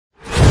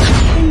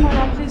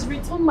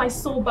return my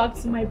soul back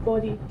to my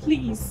body,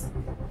 please.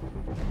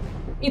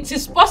 It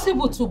is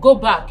possible to go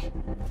back,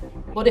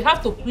 but they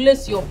have to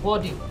place your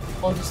body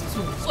on the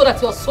stool so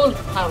that your soul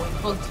can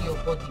return to your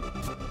body.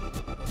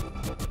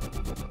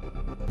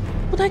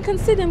 But I can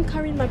see them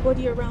carrying my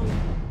body around.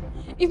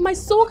 If my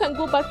soul can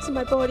go back to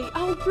my body,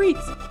 I'll breathe.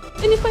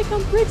 And if I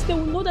can breathe, they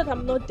will know that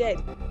I'm not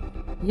dead.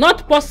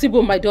 Not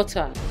possible, my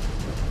daughter.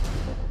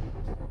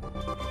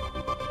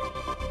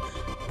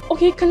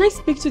 Okay, can I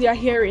speak to their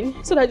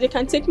hearing so that they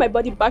can take my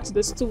body back to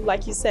the stool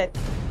like you said?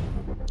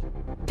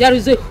 There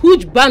is a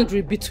huge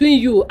boundary between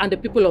you and the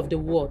people of the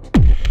world.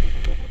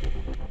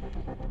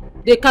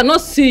 They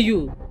cannot see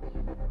you,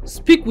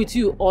 speak with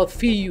you, or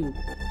feel you.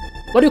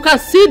 But you can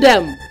see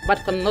them, but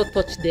cannot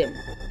touch them.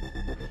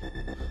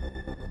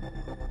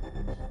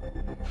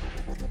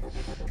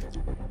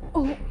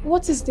 Oh,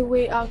 what is the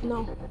way out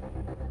now?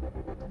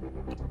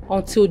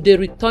 Until they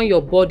return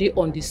your body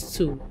on the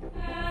stool.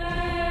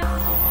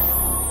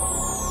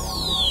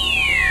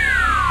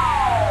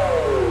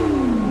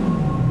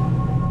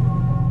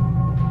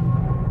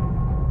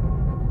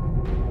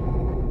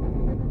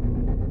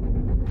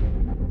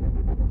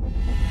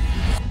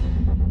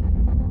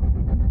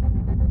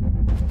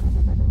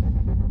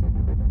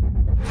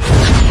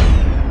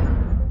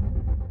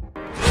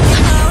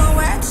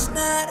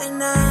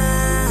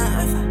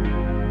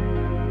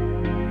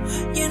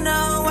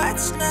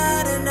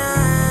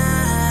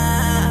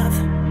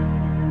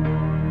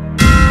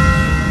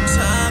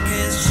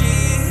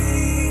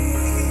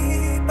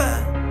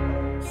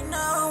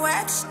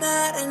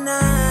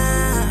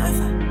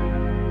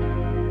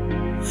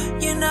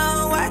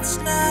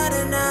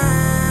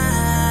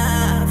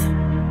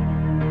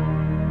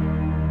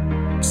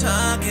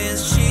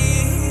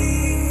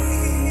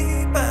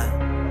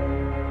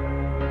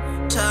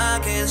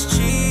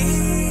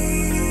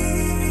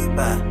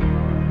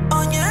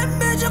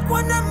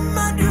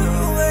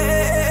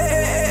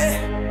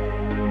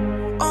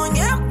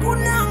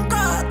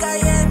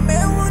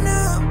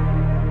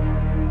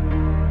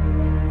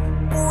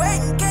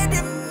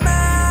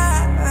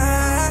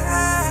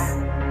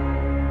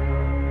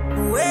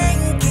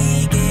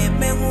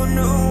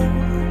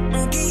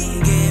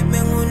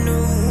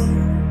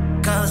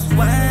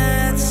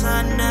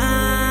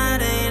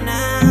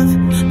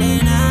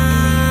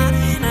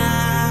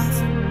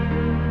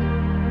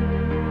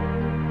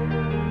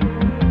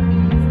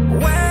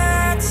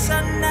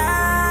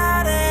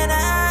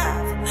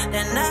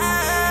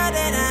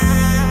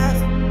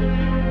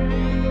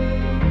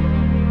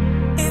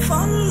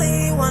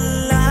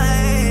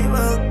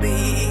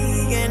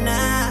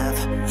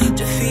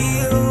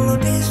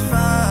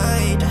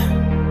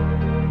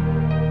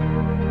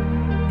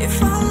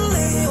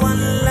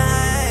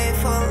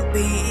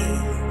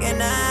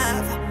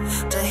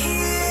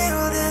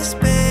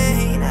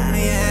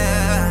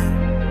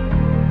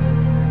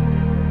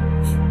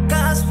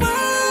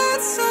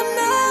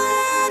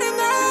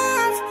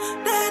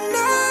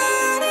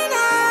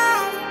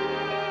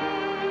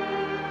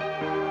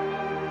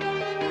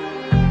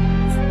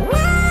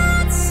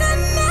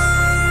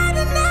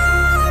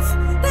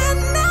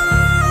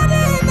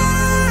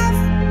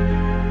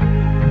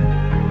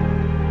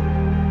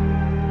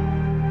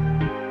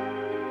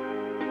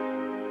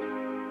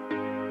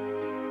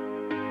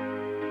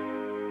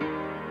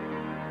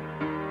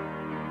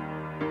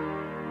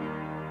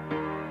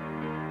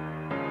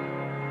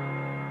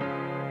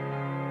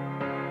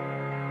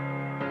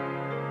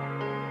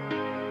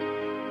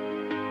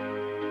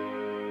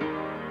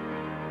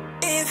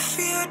 If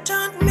you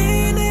don't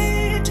mean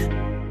it.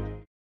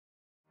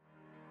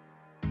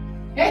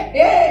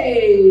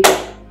 Hey,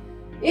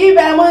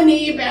 Ibe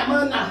money.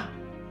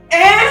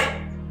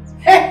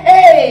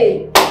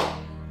 Hey.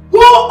 Who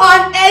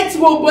on earth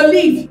will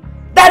believe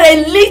that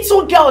a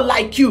little girl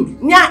like you,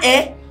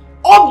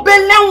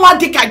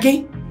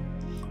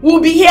 will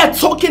be here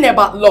talking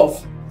about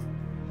love?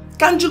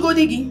 Can't you go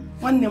diggy?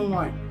 One name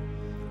one.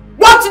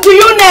 What do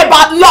you know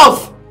about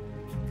love?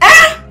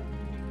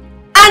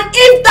 And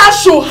if that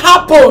should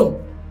happen,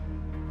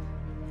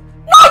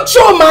 not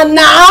Choma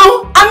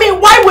now. I mean,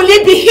 why will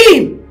it be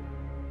him?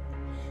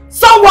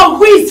 Someone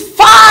who is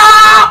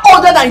far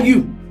older than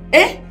you.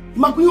 The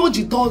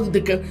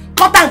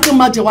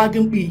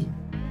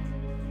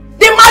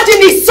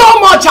margin is so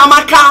much,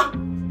 Amaka.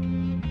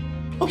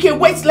 Okay,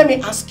 wait, let me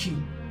ask you.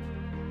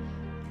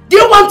 Do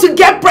you want to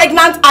get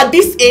pregnant at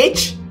this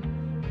age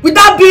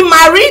without being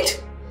married?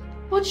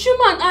 But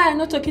Shuma and I are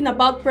not talking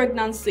about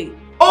pregnancy.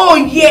 Oh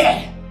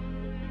yeah.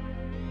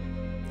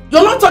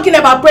 You're not talking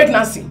about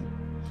pregnancy.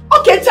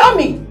 Okay, tell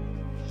me.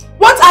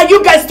 What are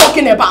you guys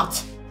talking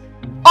about?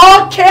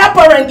 Okay,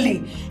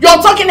 apparently.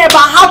 You're talking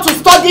about how to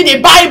study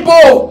the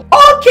Bible.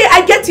 Okay,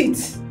 I get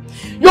it.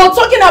 You're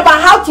talking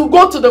about how to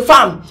go to the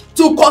farm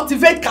to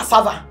cultivate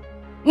cassava.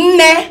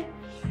 Nah.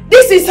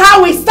 This is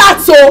how we start,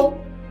 so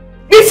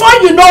before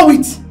you know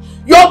it,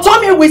 your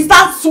tummy will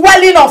start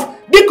swelling off.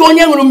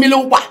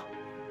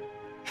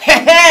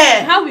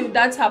 How will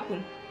that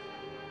happen?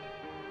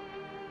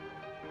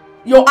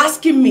 You're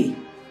asking me.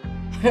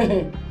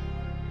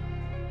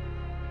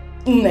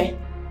 Nne.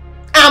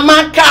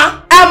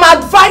 Amaka, I'm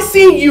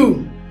advising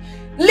you.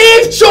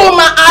 Leave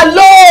Chuma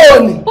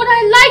alone. But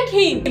I like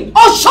him.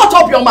 Oh, shut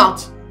up your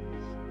mouth.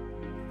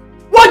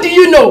 What do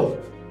you know?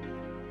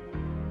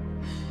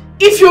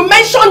 If you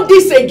mention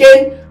this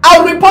again,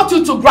 I'll report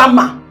you to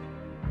Grandma.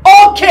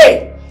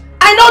 Okay,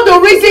 I know the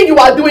reason you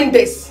are doing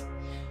this.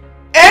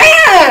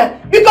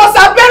 Because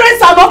our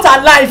parents are not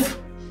alive.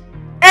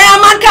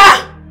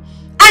 Amaka,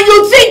 and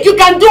you think you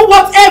can do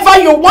whatever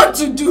you want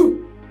to do.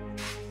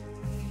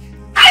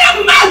 I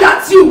am mad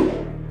at you.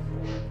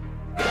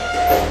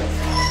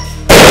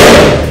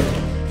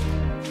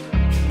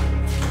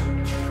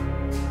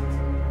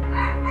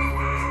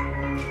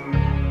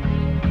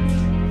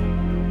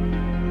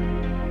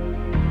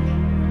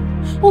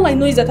 All I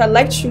know is that I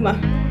like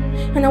Chuma,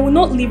 and I will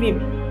not leave him,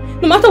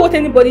 no matter what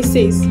anybody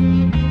says.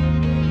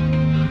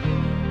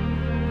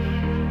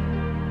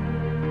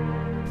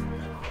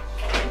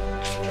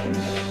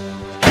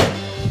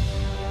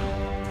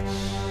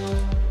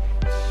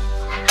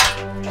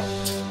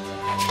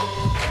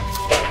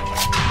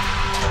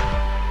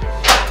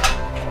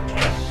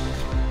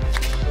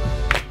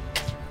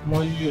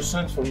 You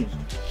sent for me?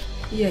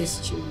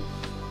 Yes, Chuma.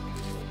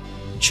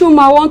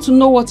 Chuma, I want to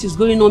know what is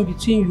going on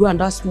between you and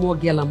that small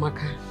girl,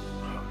 Amaka.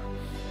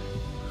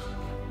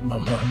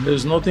 Mama,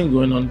 there's nothing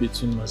going on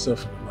between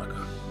myself and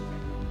Amaka.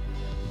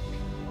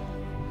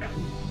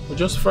 We're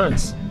just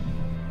friends.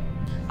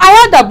 I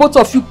heard that both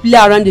of you play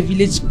around the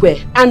village square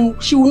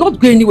and she will not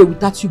go anywhere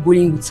without you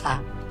going with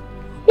her.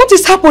 What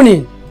is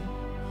happening?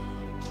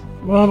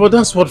 Well, but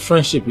that's what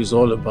friendship is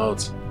all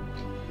about.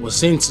 We're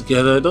seen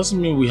together. It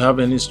doesn't mean we have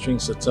any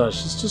strings attached.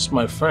 She's just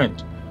my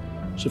friend.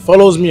 She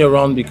follows me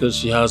around because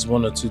she has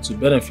one or two to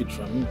benefit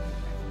from me.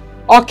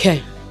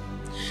 Okay.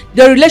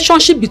 The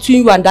relationship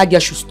between you and that girl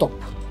should stop.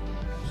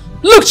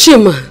 Look,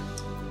 Chima.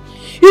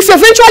 If you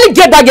eventually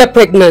get that girl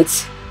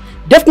pregnant,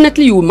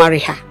 definitely you will marry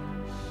her.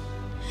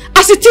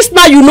 As it is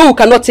now, you know you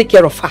cannot take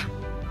care of her.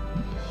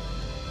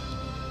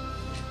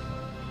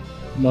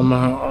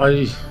 Mama,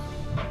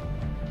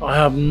 I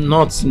have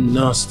not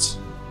nursed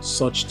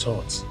such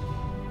thoughts.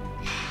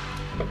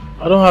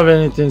 I don't have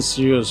anything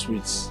serious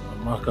with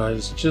Amaka.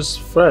 It's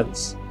just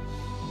friends.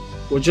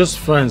 We're just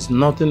friends,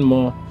 nothing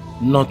more,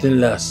 nothing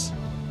less.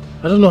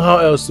 I don't know how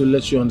else to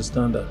let you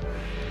understand that.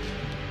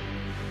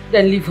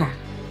 Then leave her.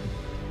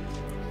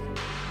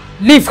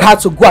 Leave her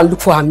to go and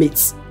look for her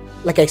mates.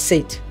 Like I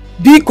said.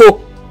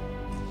 Biko.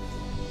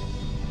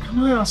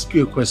 Can I ask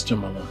you a question,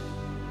 Mama?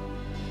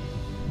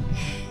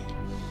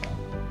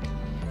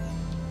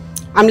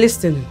 I'm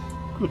listening.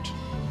 Good.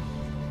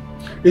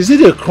 Is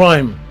it a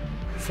crime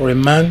for a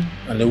man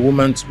and a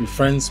woman to be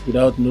friends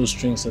without no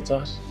strings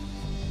attached?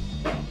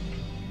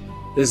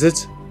 Is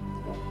it?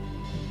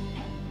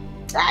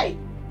 Hey.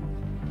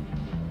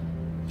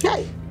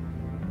 Hey.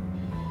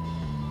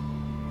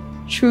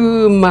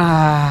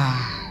 Chuma.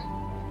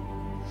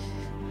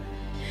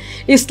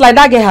 It's like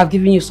that girl have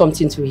given you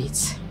something to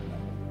eat.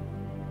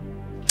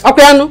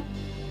 Okay, Anu?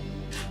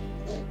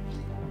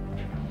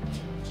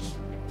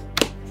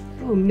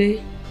 Oh, man.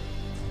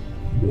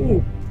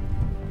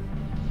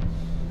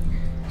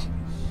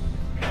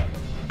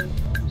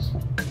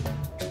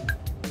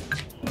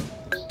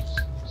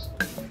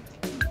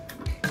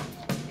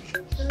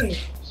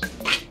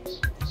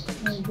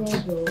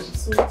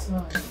 So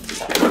tired.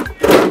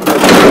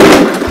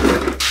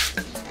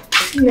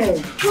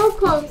 No.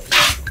 Welcome.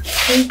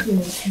 Thank you,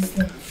 my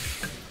sister.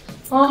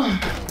 Oh,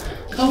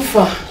 how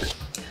far?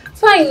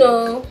 Fine,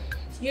 no.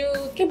 You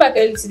came back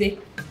early today.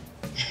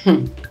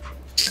 My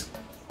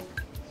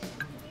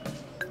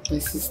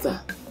sister.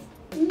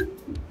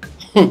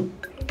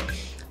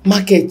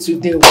 Market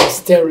today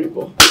was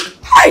terrible.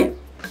 Hi!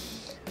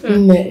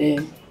 I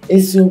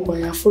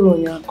follow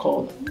your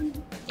call.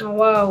 Oh,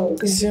 wow.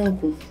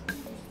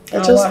 I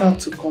just had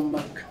to come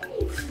back.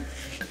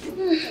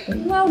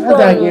 Well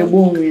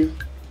done.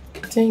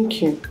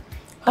 Thank you.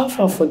 How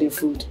far for the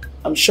food?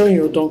 I'm sure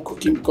you're done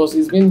cooking because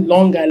it's been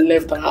long I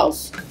left the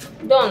house.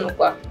 Done,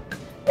 Okwa.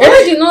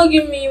 You did not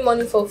give me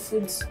money for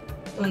food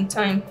on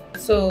time,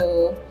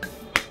 so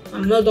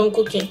I'm not done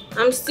cooking.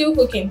 I'm still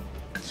cooking.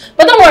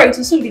 But don't worry, it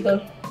will soon be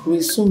done.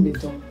 We'll soon be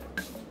done.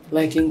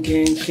 Like in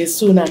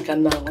Kesuna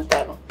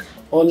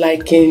or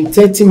like in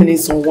 30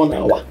 minutes or 1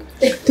 hour.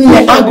 Like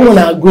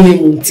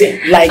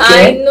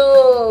I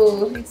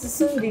know. It will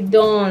soon be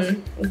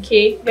done.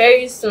 Okay?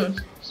 Very soon.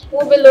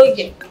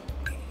 Obeloge.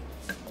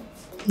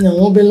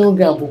 No,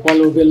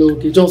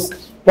 obeloge. Just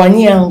one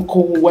year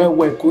uncle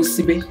where go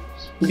sibe.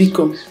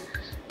 Become.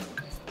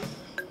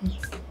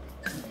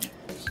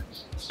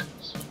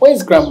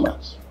 Where's Grandma?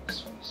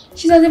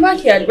 She's at the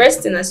backyard,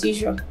 resting as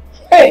usual.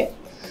 Hey!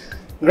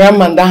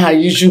 Grandma, that's her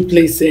usual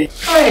place, eh?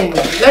 Hey,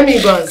 let me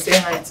go and say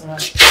hi to her.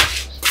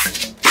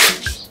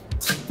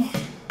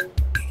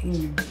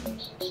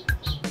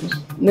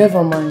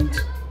 Never mind.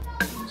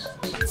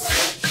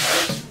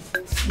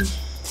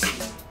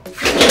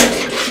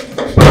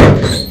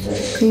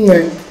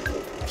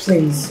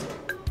 Please.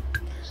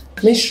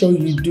 Make sure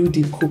you do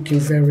the cooking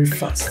very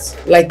fast.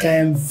 Like I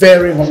am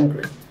very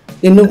hungry.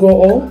 You know go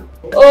all?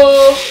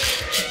 Oh,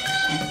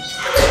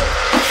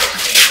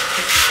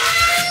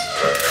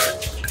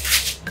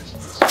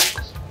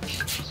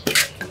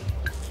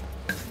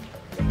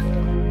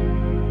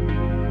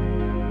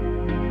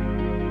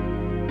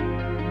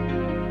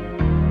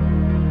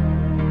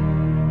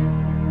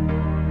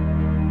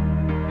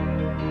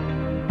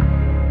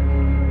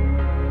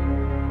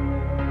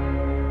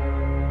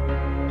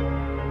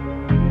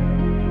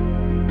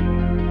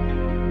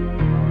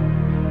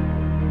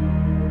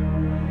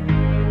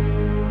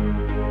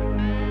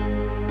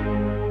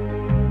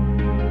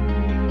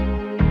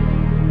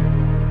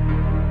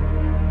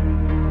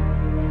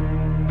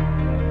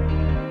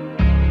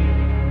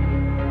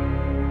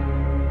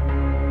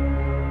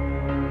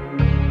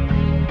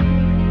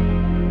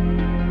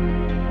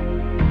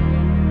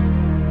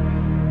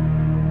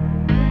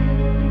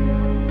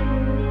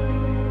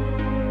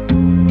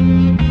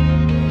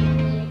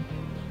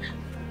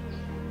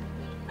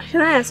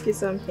 Can I ask you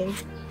something?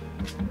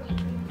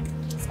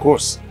 Of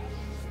course.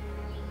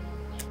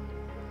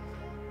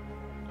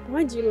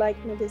 Why do you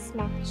like me this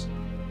much?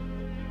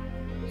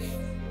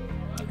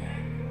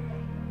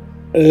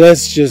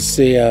 Let's just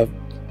say I've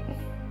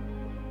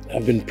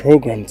been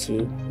programmed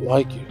to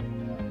like you.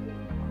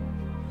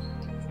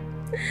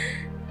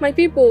 My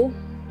people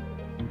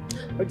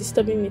are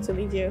disturbing me to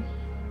leave you.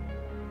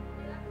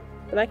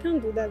 But I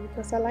can't do that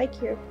because I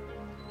like you.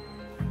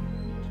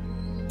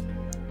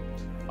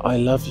 I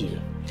love you.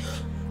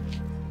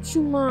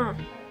 Chuma,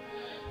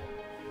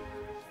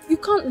 you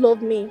can't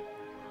love me.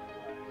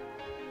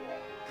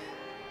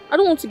 I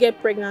don't want to get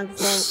pregnant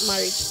before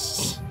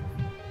marriage.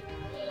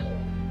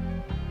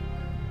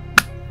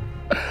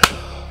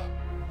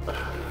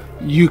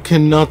 You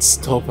cannot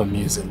stop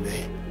amusing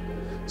me.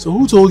 So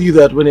who told you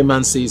that when a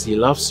man says he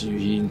loves you,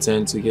 he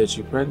intends to get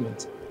you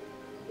pregnant?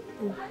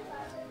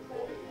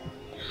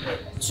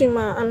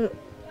 Chuma,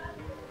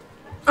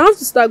 I have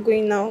to start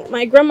going now.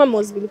 My grandma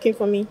must be looking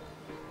for me.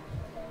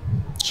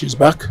 She's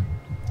back?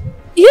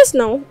 Yes,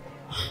 now.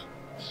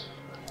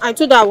 I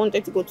told her I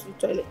wanted to go to the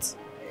toilet.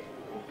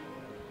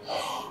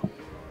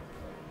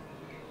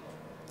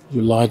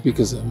 You lied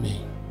because of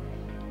me.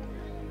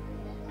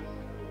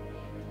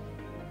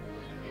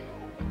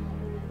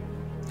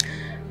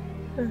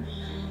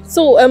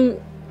 So,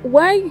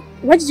 why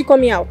did you call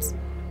me out?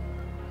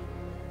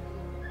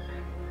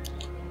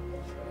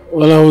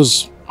 Well, I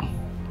was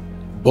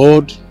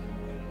bored,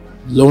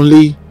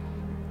 lonely,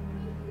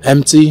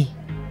 empty,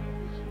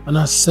 and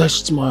I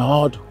searched my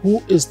heart.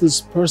 Who is this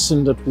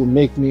person that will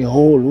make me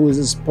whole? Who is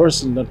this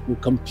person that will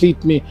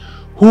complete me?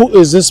 Who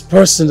is this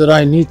person that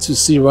I need to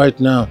see right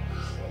now?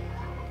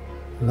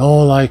 And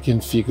all I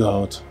can figure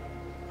out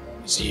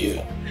is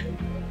you.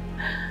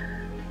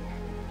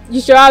 You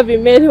sure have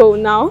been made whole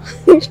now.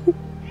 You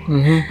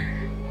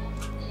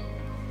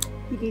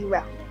did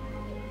well.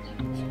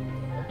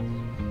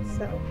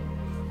 So,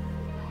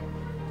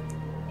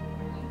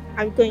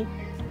 I'm going.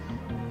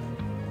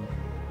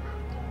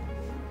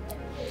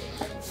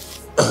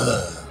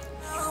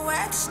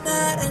 What's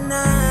not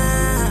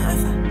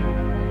enough?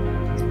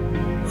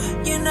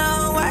 You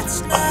know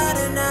what's not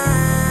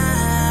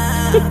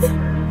enough?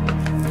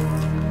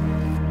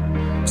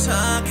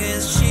 Talk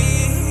is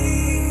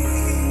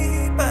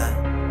cheap.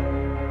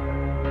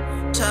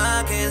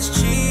 Talk is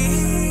cheap.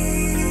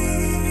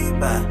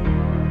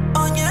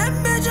 On your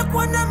major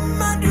kuna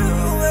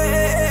maduwe.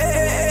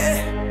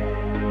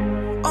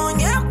 On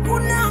your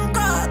kuna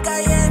nkaka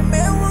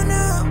yembe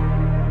unu.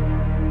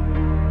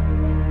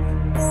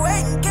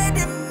 Wenke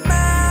di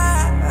ma.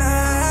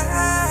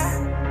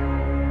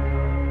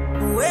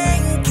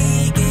 Wenki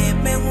ge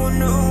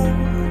mengunu.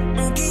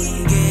 Ngi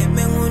ge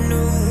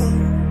mengunu.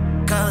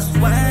 'Cause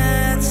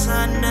words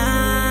are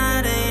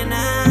not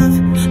enough.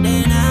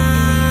 They're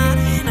not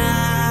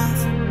enough.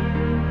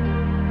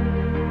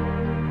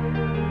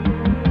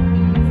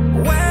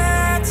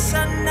 Words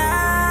are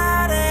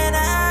not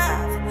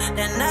enough.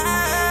 They're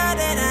not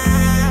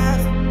enough.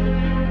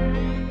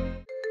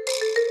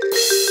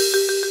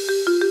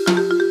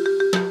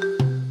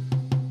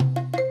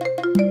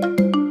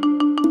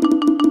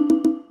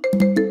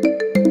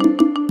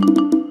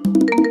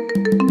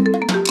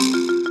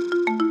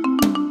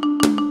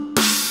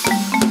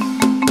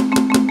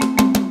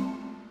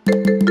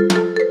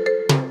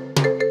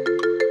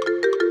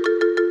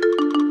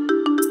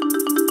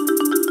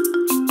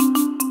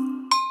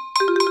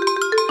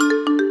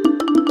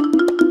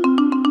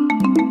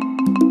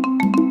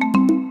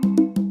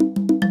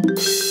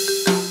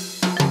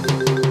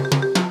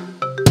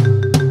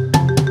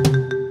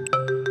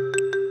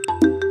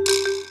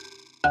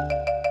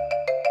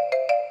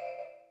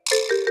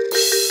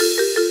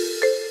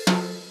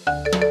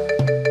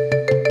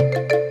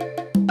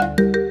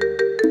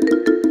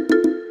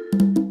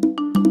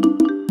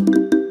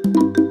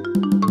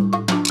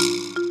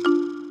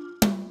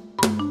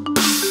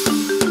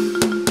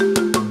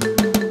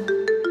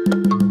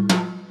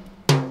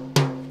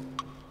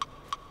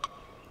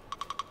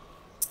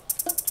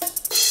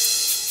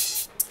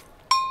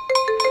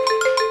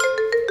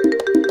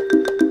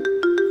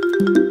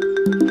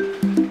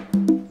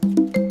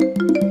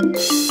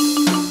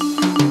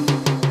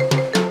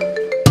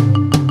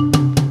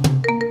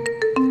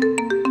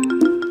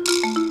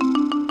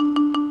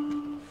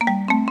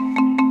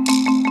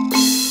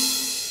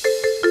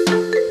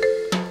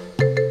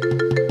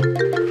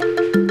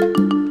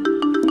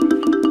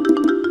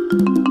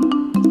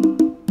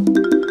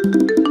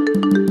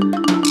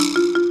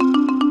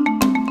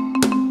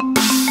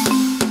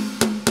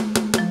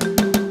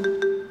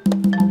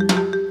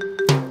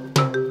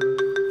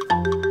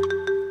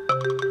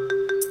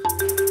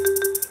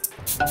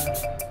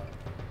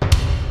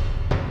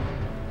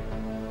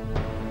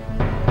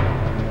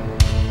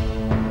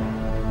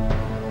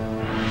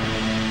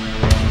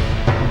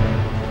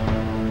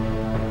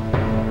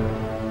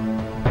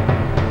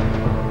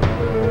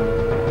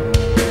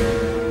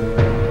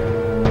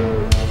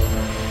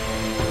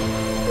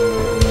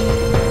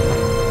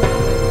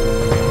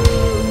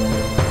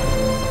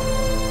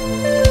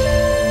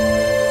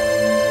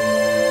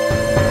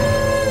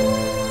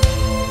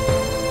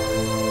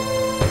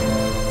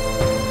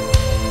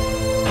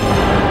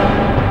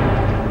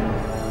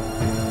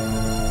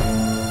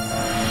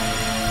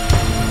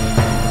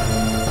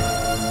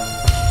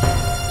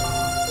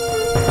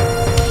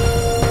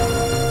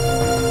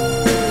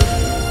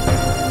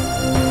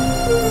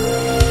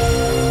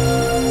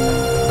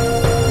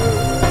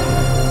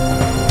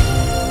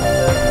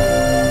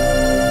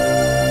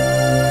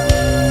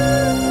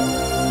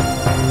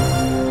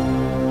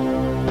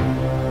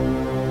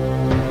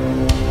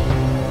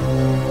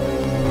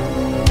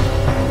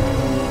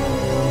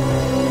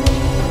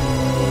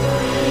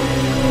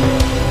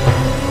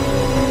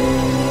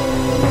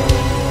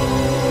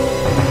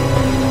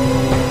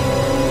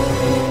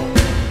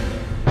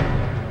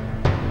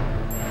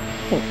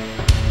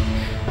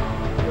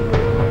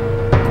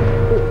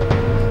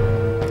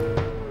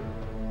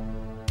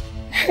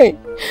 Hey,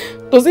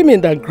 does it mean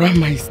that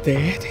Grandma is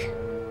dead?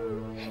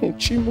 Hey,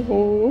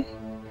 Chimo,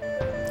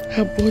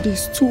 her body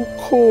is too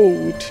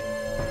cold.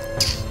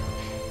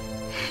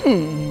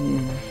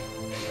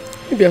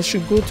 Maybe I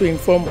should go to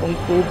inform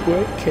Uncle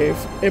Kev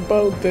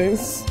about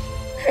this.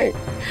 Hey.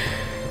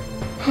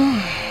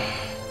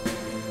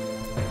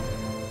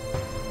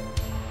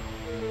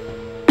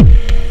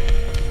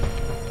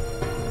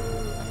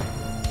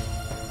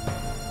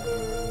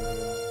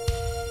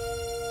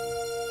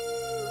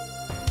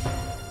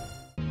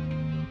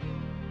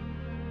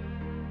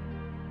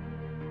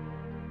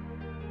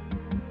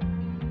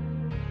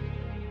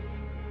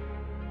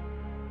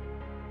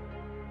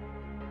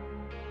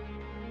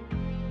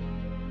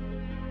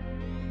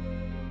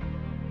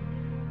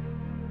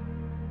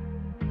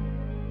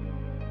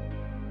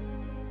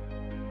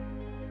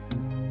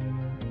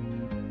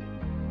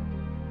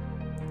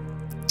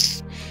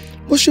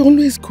 But she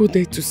always go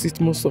there to sit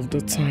most of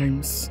the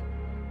times.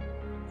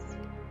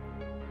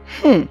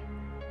 I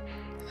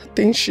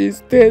think she's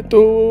dead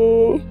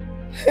though.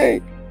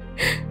 Hey,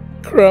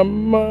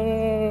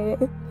 Grandma.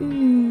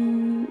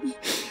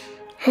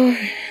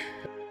 Hi.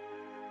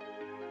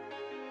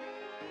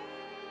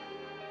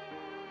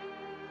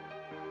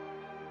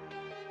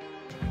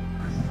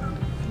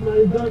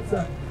 My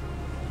daughter.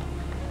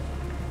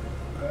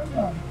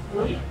 Grandma.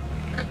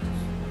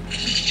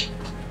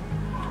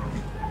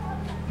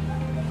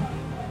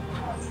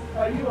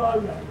 Are you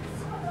alright?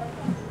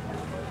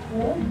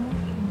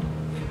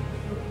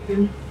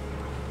 Okay.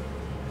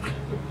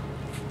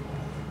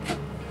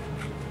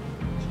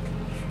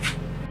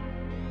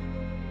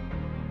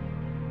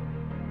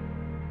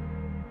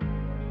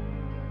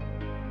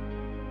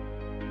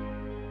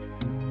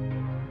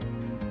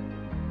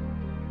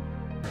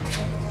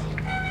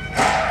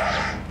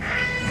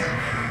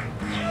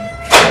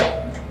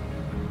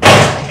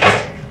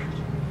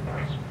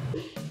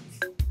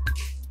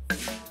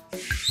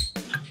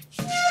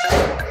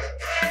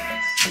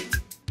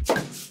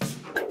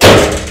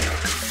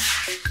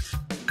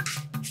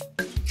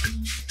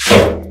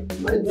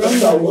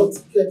 What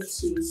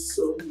kept you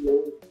so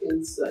long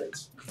inside?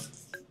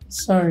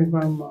 Sorry,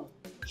 Grandma.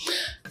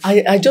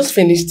 I just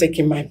finished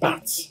taking my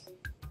bath.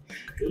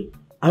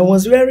 I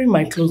was wearing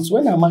my clothes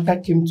when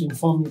Amaka came to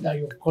inform me that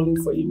you're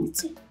calling for a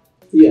meeting.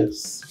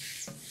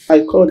 Yes,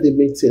 I called the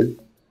meeting.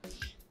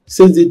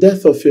 Since the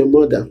death of your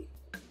mother,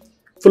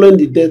 following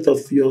the death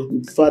of your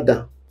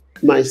father,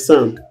 my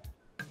son,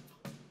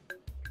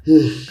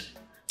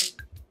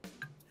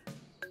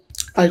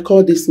 I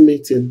called this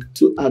meeting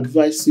to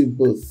advise you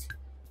both.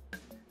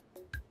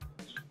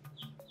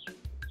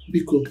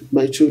 Biko,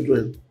 my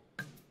children,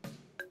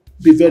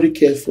 be very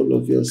careful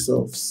of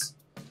yourselves,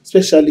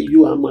 especially you,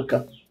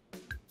 Amaka.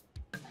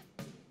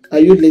 Are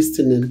you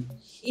listening?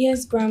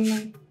 Yes, Grandma.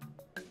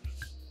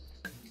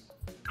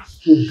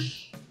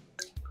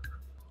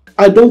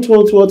 I don't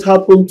want what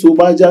happened to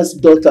Baja's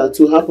daughter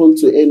to happen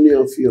to any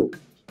of you.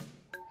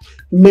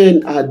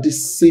 Men are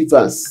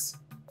deceivers.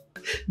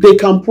 They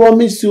can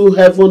promise you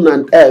heaven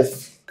and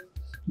earth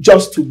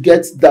just to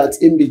get that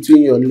in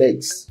between your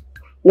legs.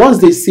 Once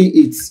they see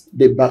it,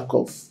 they back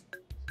off.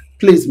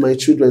 Please, my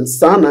children,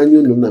 San and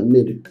you Nuna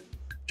Mary,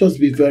 just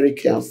be very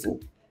careful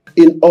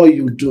in all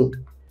you do.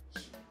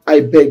 I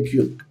beg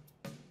you.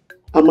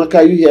 Amaka,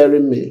 are you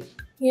hearing me?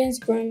 Yes,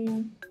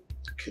 Grandma.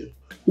 Okay.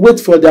 Wait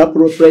for the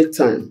appropriate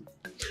time.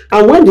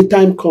 And when the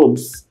time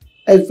comes,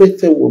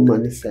 everything will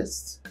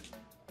manifest.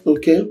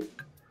 Okay?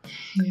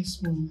 Yes,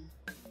 Mom.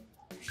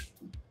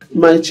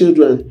 My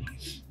children,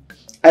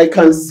 I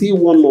can see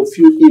one of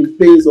you in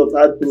pains of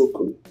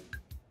heartbroken.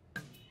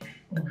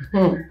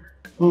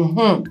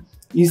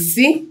 You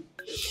see?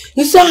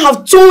 You still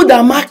have told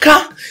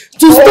Amaka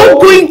to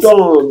stop going.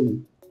 Hold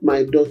on,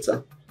 my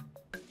daughter.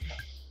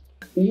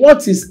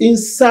 What is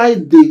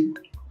inside the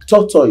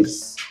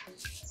tortoise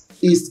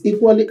is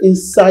equally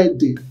inside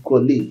the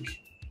colleague.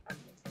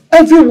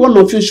 Every one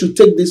of you should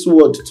take this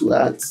word to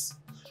heart.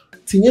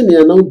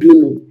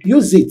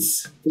 Use it,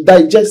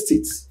 digest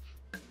it.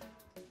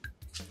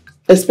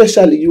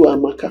 Especially you,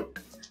 Amaka.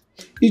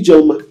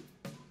 Ijoma,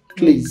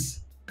 please,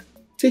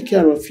 take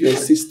care of your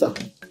sister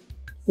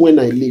when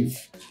I leave.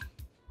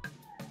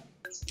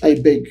 I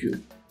beg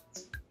you.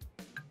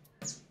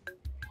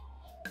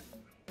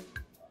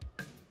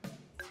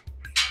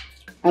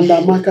 And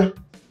Amaka,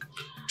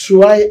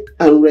 try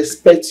and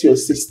respect your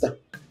sister.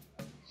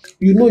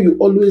 You know you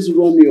always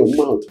run your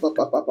mouth.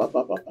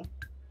 Papa.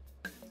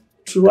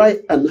 Try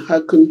and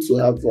hearken to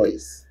her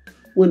voice.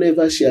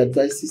 Whenever she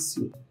advises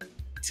you,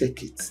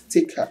 take it.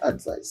 Take her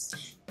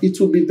advice. It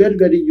will be very,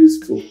 very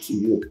useful to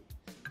you.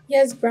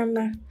 Yes,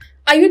 Grandma.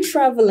 Are you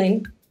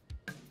traveling?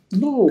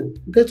 No,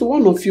 but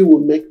one of you will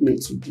make me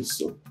to do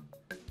so.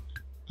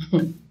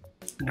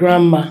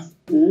 Grandma,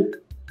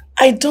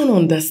 I don't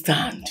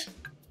understand.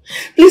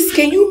 Please,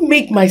 can you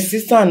make my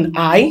sister and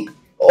I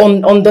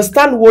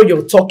understand what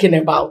you're talking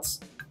about?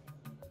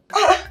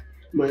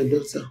 My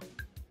daughter,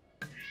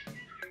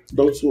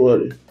 don't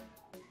worry.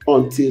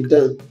 Until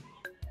then.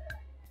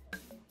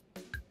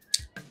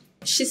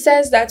 She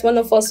says that one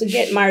of us will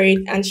get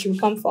married and she will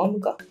come for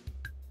Omega.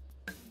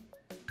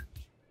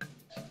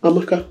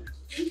 Amaka,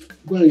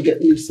 go and get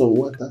me some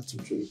water to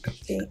drink.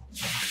 Okay.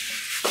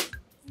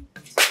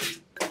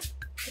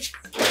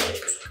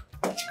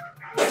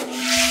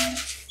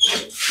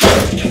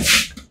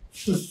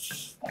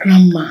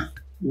 Grandma,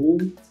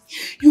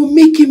 you're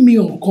making me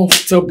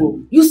uncomfortable.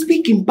 You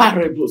speak in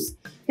parables.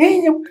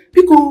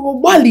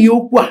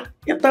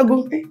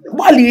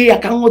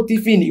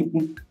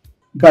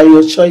 By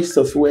your choice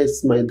of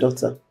words, my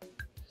daughter,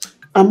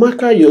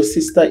 Amaka, your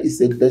sister,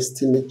 is a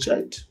destiny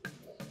child.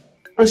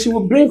 And she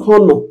will bring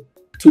honor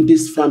to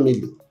this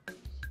family.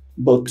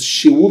 But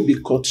she will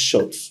be cut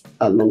short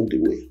along the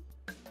way.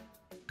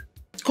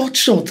 Cut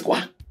short,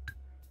 what?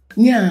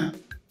 Yeah.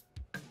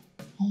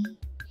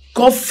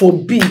 God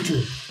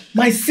forbid.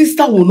 My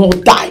sister will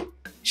not die.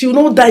 She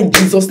will not die in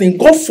Jesus' name.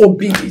 God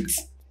forbid it.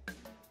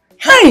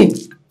 Hi.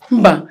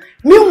 Mba.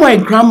 Meanwhile,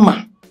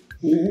 Grandma,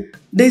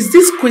 there's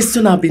this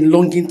question I've been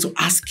longing to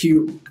ask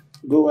you.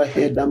 Go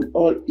ahead, I'm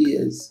all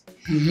ears.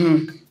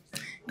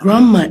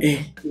 Grandma,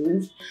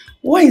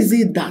 why is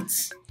it that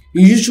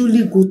you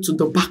usually go to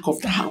the back of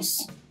the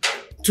house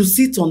to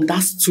sit on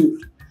that stool?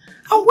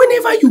 And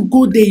whenever you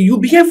go there, you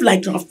behave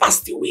like you're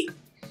fast away.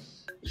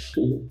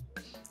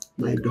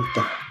 My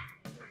daughter,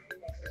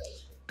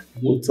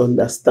 you won't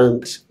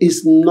understand.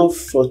 It's not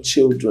for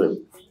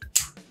children.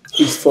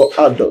 It's for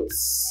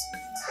adults.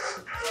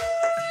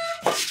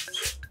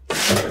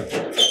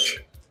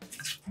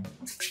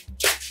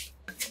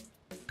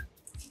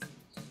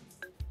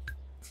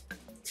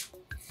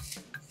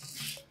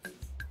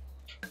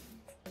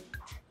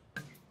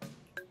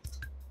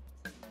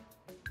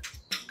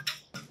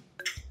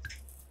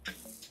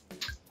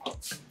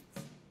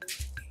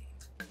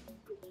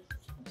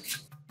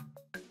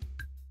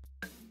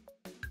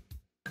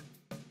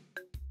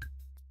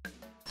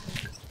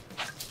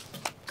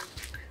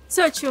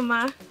 So,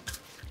 Chuma,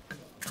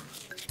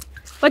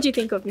 what do you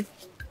think of me?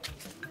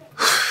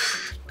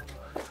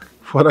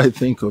 What I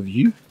think of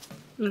you?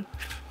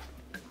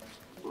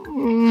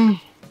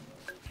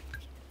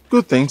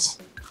 Good things.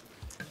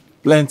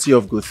 Plenty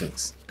of good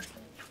things.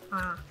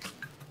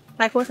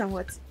 Like what and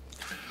what?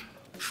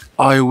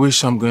 I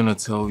wish I'm going to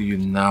tell you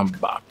now,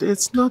 but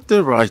it's not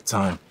the right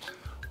time.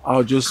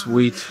 I'll just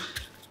wait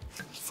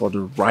for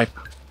the ripe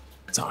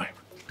time.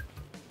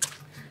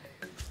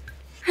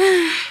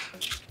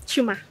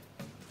 Chuma,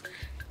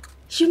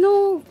 you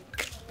know,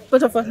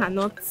 both of us are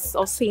not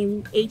of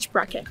same age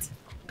bracket.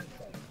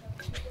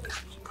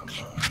 Come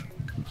on.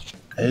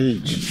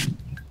 Age.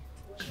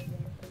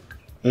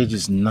 Age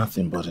is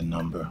nothing but a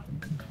number.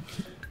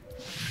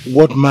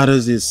 What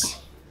matters is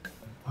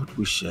what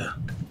we share,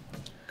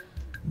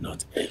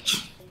 not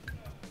age.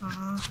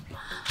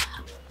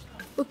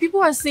 But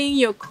people are saying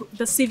you're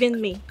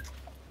deceiving me.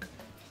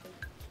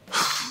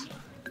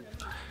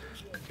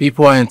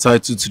 People are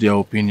entitled to their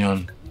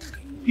opinion.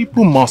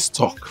 People must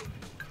talk.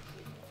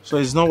 So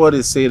it's not what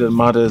they say that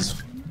matters.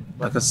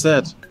 Like I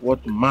said,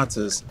 what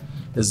matters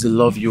is the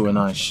love you and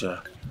I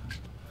share.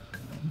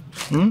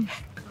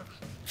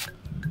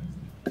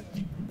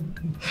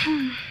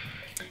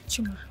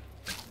 Chuma,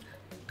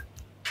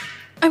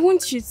 I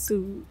want you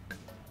to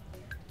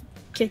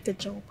get a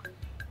job.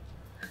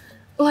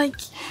 Like,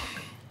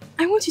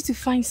 I want you to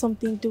find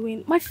something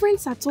doing. My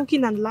friends are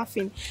talking and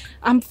laughing.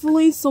 I'm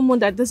following someone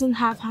that doesn't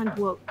have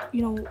handwork.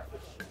 You know,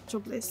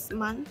 jobless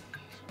man.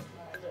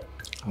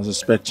 I was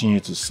expecting you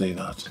to say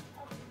that.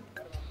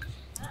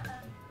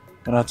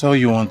 But I'll tell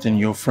you one thing,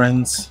 your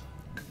friends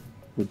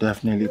will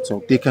definitely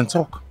talk. They can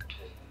talk.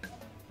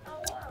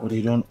 But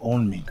they don't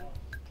own me.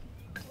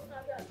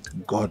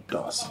 God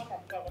does.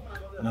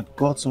 And at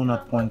God's own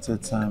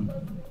appointed time,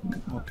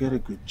 I'll get a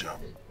good job.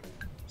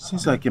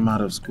 Since I came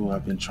out of school,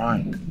 I've been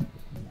trying.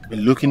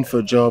 Been looking for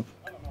a job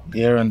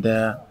here and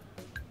there.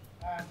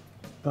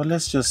 But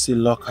let's just say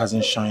luck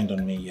hasn't shined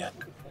on me yet.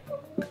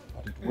 But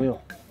it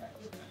will.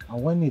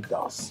 And when it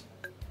does,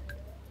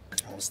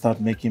 I'll start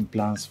making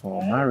plans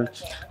for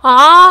marriage.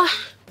 I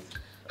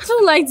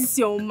don't like this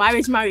your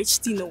marriage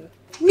thing. No.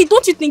 I mean,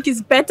 don't you think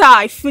it's better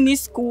I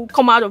finish school,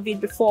 come out of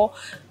it before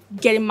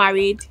getting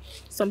married?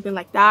 Something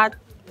like that.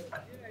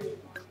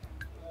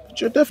 But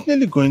you're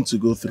definitely going to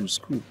go through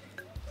school.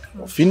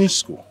 Or finish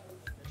school.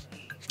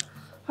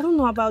 I don't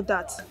know about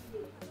that.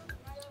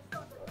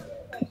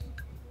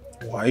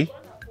 Why?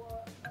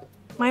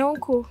 My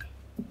uncle.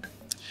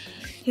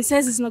 He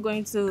says he's not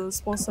going to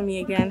sponsor me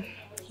again.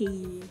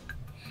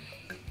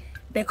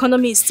 The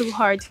economy is too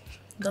hard.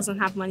 He doesn't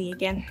have money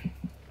again.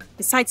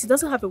 Besides, he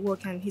doesn't have a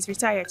work and he's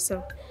retired,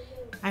 so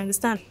I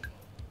understand.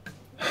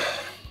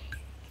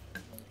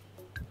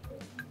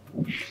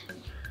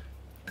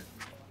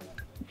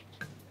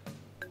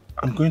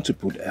 I'm going to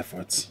put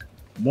effort,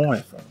 more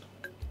effort,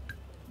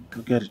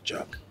 to get a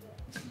job.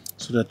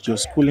 So that your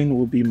schooling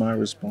will be my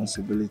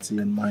responsibility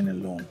and mine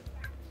alone.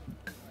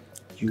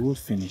 You will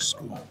finish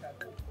school.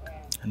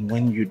 And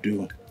when you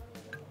do,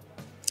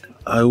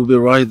 I will be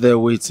right there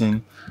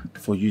waiting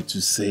for you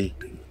to say,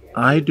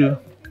 I do.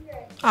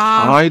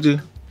 I do.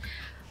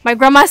 My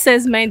grandma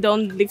says men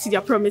don't live to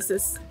their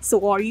promises.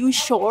 So are you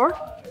sure?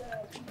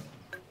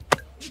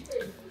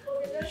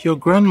 Your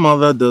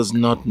grandmother does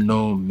not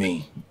know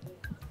me.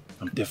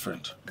 I'm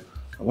different.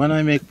 When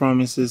I make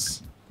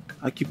promises,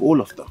 I keep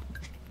all of them.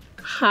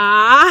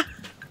 Ha!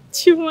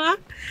 Chuma.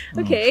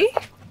 Okay.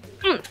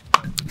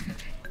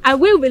 I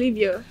will believe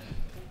you.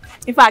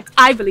 In fact,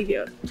 I believe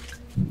you.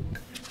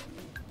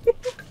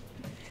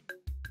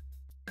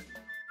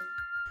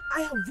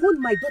 I have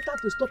warned my daughter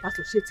to stop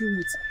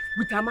associating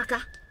with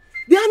Amaka.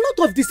 They are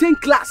not of the same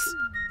class.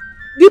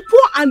 The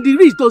poor and the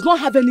rich does not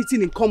have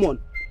anything in common.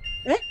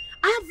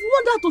 I have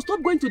warned her to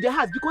stop going to their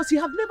house because she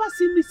have never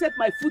seen me set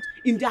my foot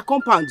in their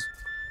compound.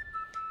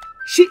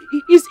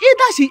 It's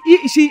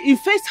either she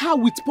infects her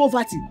with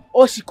poverty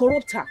or she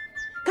corrupts her.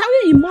 Can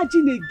you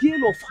imagine a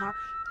girl of her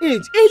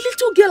age, a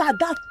little girl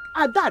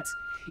at that,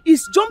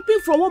 is jumping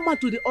from one man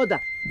to the other,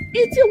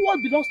 eating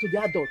what belongs to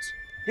the adult?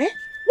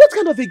 What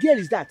kind of a girl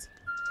is that?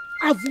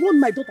 I've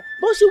warned my daughter,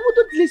 but she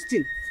wouldn't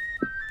listen.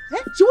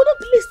 She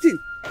wouldn't listen.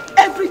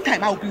 Every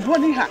time I'll be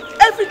warning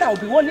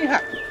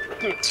her.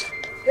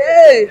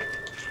 Hey!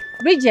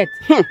 Bridget,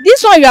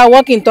 this one you are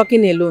walking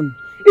talking alone.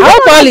 I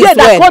hope all is well.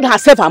 That called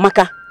herself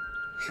Amaka.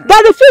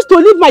 That refused to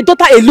leave my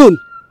daughter alone.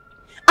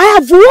 I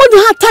have warned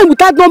her time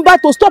without number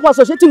to stop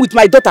associating with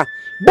my daughter.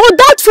 But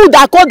that fool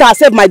that called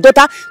herself my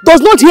daughter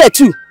does not hear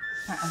too.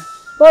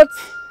 But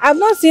I've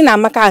not seen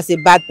Amaka as a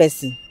bad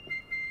person.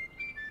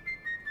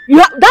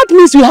 That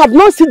means you have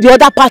not seen the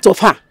other part of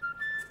her.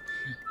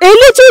 A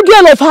little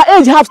girl of her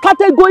age have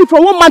started going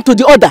from one man to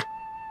the other.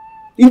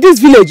 In this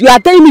village, you are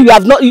telling me you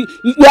have not. You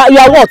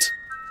are what?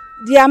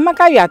 The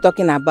Amaka you are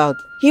talking about,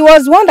 he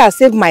was one that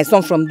saved my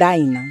son from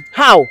dying now.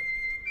 How?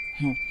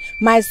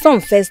 My son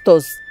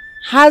Festus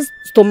has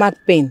stomach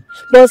pain,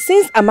 but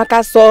since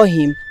Amaka saw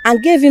him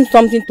and gave him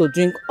something to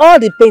drink, all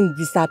the pain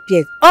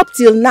disappeared up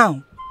till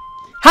now.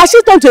 Has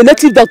she turned to a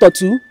native doctor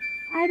too?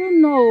 I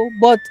don't know,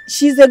 but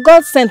she's a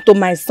godsend to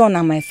my son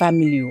and my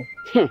family.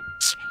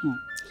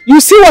 You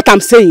see what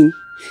I'm saying?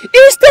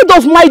 Instead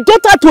of my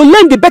daughter to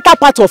learn the better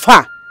part of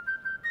her.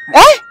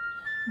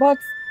 But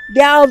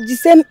they are of the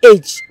same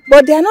age,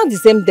 but they are not the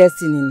same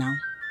destiny now.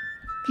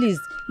 Please,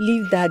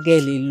 leave that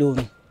girl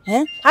alone.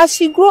 As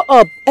she grow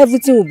up,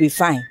 everything will be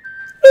fine.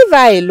 Leave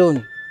her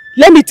alone.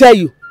 Let me tell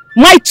you,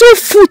 my 2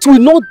 feet will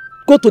not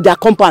go to their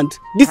compound.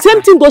 The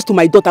same thing goes to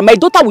my daughter. My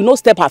daughter will not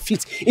step her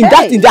feet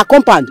in their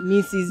compound.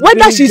 Mrs. Whether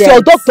Bridget. she's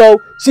your doctor,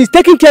 she's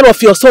taking care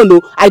of your son,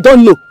 I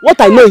don't know.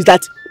 What I know is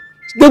that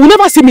they will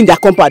never see me in their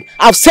compound.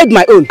 I've said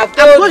my own. I've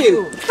told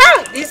you.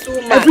 This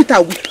woman. Every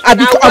time I'll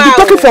be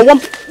talking for one.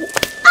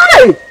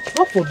 Hey!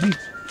 God forbid.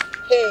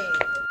 Hey.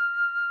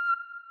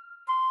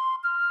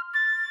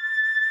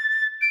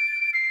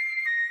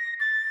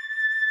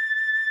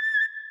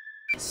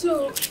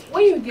 So,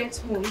 when you get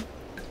home,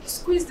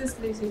 squeeze this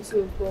place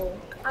into a bowl,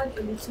 add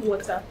a little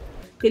water.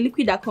 The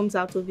liquid that comes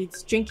out of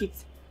it, drink it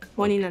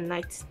morning and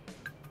night.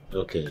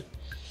 Okay.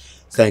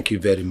 Thank you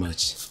very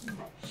much.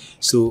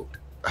 So,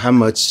 how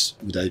much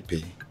would I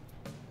pay?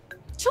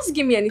 Just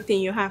give me anything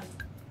you have.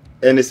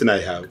 Anything I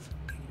have.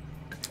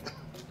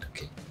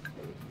 Okay.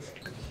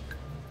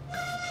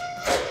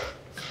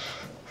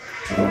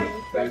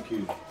 Thank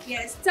you.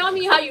 Yes, tell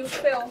me how you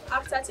feel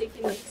after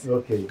taking it.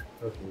 Okay.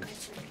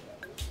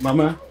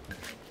 Mama?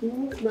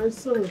 My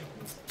son.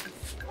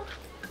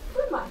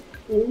 Mama,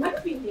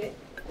 have you been here?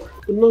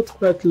 Not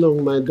quite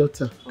long, my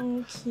daughter.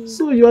 Okay.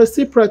 So you are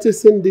still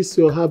practicing this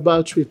your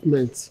herbal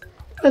treatment.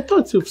 I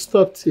thought you've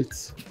stopped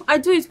it. I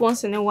do it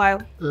once in a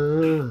while.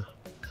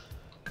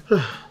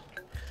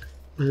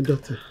 My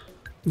daughter,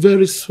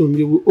 very soon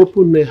you will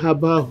open a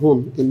herbal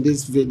home in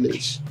this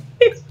village.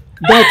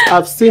 That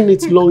I've seen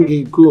it long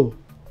ago.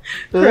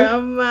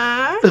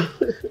 Grandma.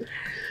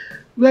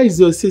 Where is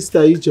your sister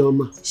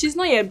Ijoma? She's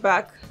not yet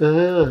back.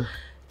 And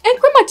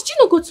Grandma, did you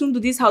not go to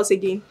this house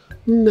again?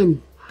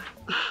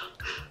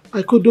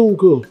 I couldn't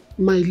go.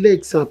 My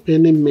legs are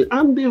paining me.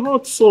 And the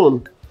hot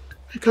sun.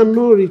 I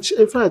cannot reach.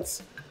 In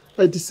fact,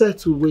 I decided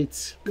to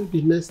wait.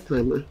 Maybe next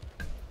time.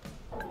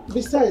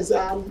 Besides,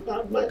 I'm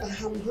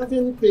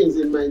having pains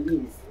in my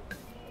knees.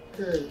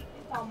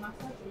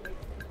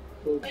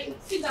 Okay.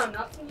 Sit down,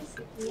 I'll finish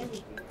cooking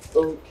everything.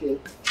 Okay.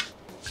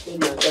 Oh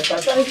my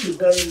God, thank you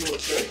very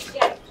much.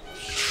 Yeah.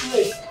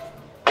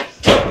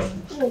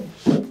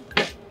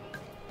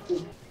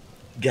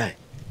 Guy,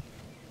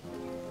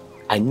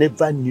 I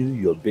never knew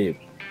your babe,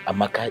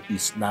 Amaka,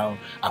 is now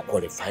a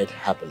qualified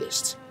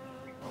herbalist.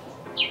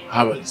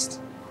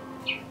 Herbalist?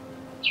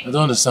 I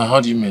don't understand.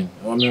 How do you mean?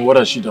 I mean, what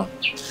has she done?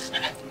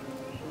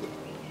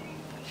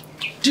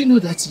 Do you know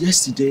that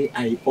yesterday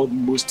I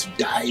almost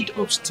died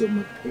of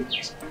stomach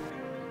pains?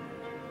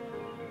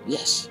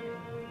 Yes.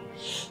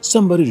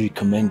 Somebody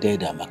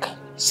recommended Amaka,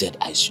 said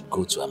I should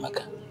go to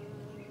Amaka.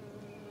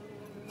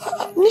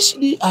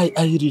 Initially,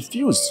 I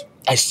refused.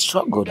 I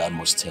struggled, I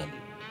must tell you.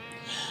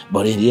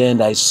 But in the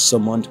end, I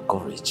summoned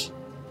courage.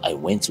 I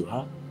went to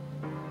her.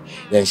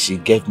 Then she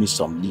gave me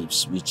some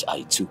leaves, which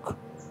I took.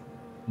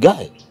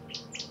 Guy,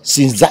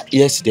 since that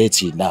yesterday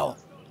till now,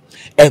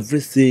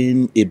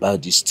 everything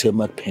about the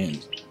stomach pain.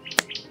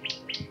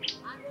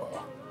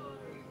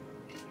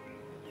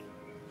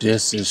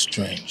 This is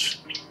strange.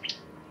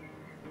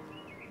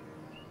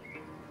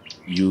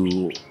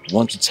 You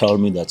want to tell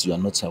me that you are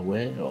not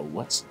aware or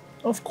what?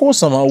 Of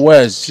course I'm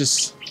aware. It's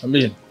just, I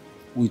mean,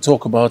 we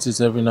talk about it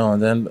every now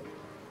and then, but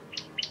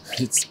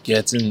it's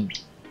getting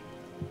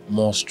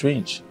more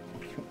strange.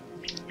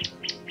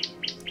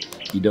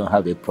 You don't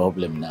have a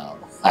problem now.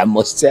 I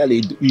must tell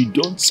you, you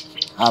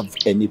don't have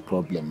any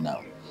problem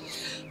now.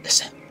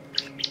 Listen,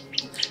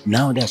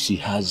 now that she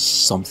has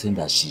something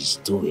that she's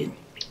doing,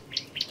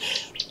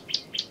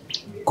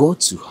 go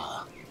to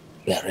her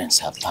parents,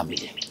 her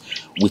family,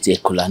 with a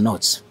kola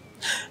nut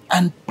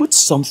and put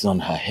something on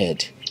her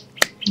head.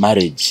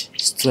 Marriage,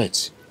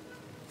 straight.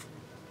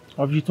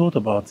 Have you thought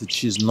about it?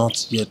 She's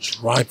not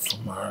yet ripe for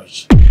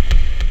marriage.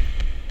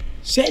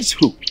 Says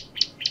who?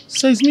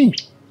 Says me.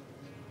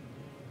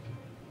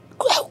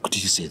 How could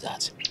you say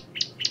that?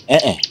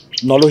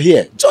 Nolo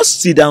here.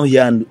 Just sit down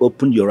here and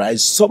open your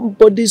eyes.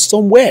 Somebody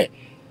somewhere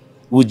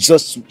will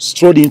just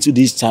stroll into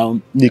this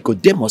town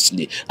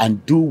Nicodemously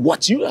and do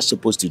what you are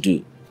supposed to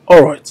do.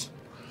 Alright.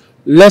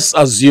 Let's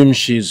assume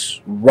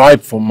she's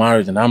ripe for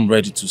marriage and I'm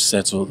ready to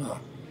settle down.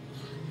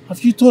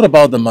 Have you thought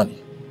about the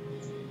money?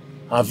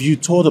 Have you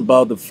thought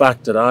about the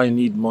fact that I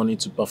need money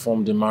to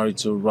perform the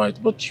marital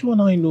rite? But you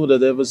and I know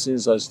that ever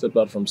since I stepped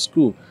out from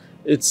school,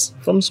 it's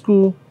from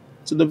school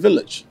to the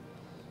village.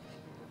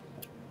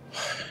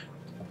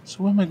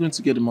 So where am I going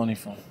to get the money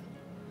from?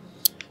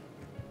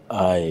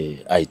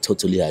 I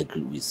totally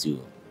agree with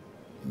you.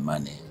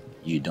 Money.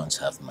 You don't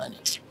have money.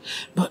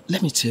 But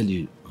let me tell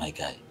you, my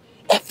guy,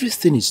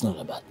 everything is not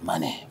about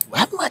money.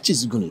 How much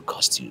is it going to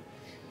cost you?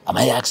 Am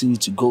I asking you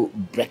to go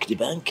break the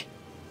bank?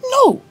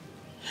 No.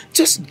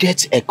 Just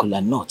get a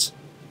cola nut.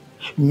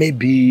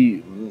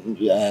 Maybe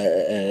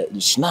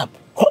snap,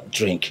 hot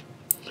drink.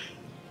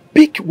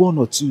 Pick one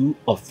or two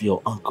of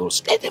your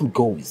uncles. Let them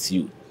go with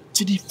you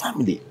to the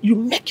family. You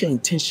make your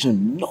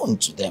intention known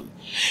to them.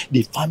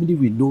 The family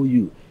will know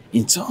you.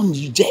 In turn,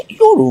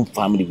 your own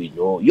family will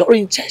know your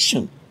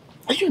intention.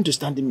 Are you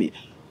understanding me?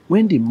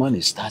 When the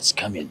money starts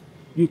coming,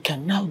 you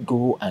can now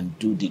go and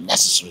do the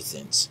necessary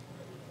things.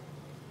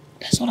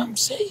 That's what I'm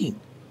saying.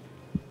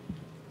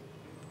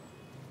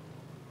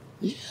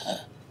 Yeah.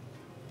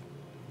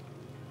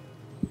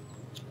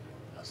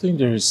 I think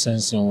there is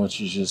sense in what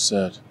you just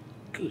said.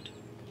 Good.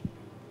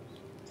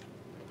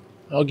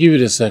 I'll give you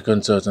the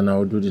second thought and I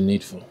will do the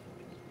needful.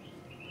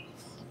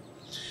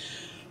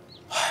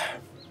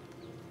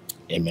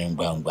 Amen,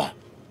 Gwangwa.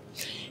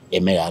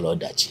 Amen,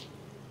 Alodachi.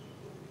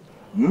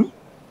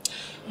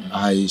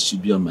 I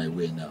should be on my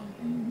way now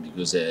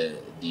because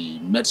the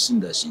medicine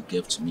that she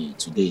gave to me,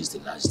 today is the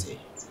last day.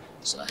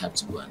 So I have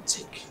to go and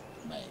take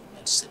my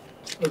medicine.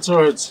 That's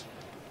alright.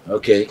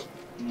 Okay.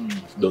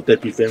 Dr.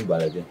 Pifen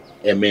Balaje.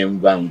 Amen,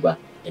 Gwangwa.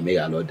 Amen,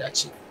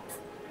 Alodachi.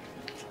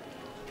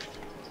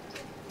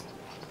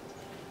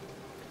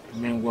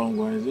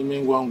 Mengwangwa, is it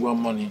Mengwangwa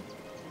money?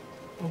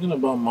 Talking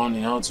about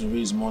money, how to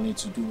raise money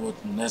to do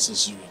what's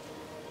necessary.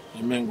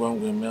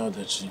 Mengwangwa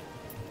Meldachi.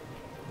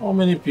 How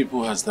many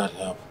people has that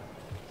helped?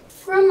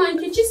 Grandma,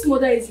 Nkechi's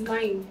mother is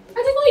mine.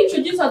 I did not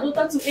introduce her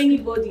daughter to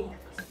anybody.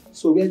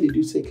 So where did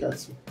you take her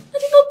to? I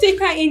did not take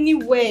her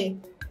anywhere.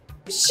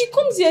 She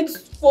comes here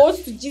for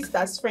us to gist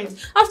as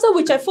friends, after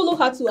which I follow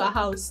her to her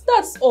house.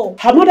 That's all.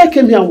 Her mother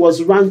came here and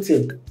was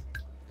ranting,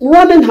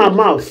 running her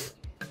mouth,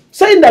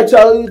 saying that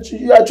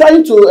you are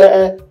trying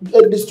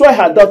to destroy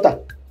her daughter.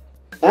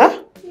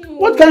 Huh?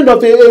 What kind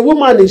of a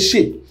woman is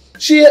she?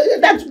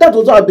 That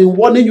was why I've been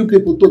warning you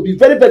people to be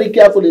very, very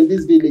careful in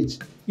this village.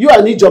 You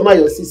and Ijoma,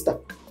 your sister.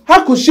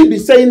 How could she be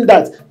saying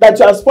that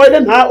you are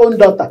spoiling her own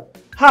daughter?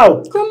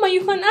 How? Grandma,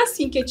 you can ask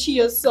Nkechi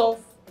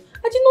yourself.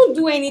 I did not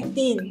do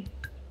anything.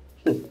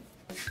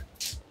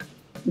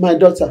 My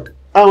daughter,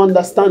 I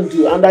understand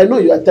you and I know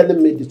you are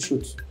telling me the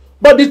truth.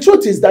 But the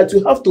truth is that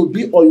you have to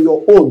be on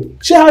your own.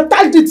 She had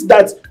tagged it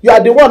that you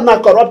are the one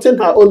now corrupting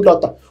her own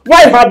daughter.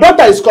 While her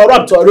daughter is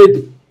corrupt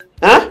already.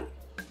 Huh?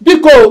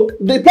 Because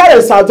the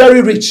parents are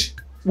very rich.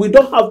 We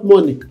don't have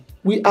money.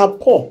 We are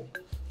poor.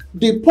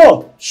 The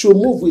poor should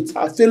move with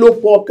her fellow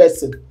poor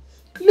person.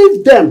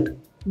 Leave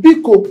them.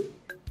 Biko,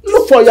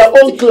 look for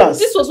your own class.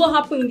 This was what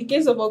happened in the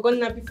case of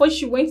Ogonna before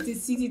she went to the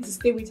city to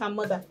stay with her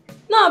mother.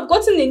 Now I've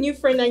gotten a new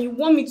friend and you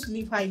want me to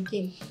leave her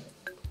again.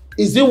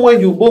 Is it when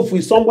you move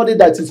with somebody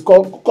that is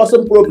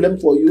causing problem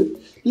for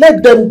you?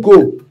 Let them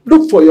go.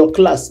 Look for your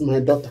class, my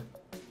daughter.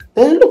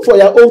 And look for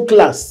your own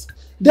class.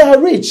 They are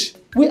rich.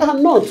 We are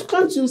not.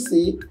 Can't you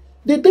see?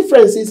 The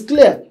difference is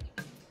clear.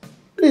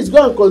 Please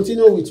go and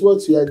continue with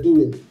what you are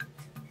doing.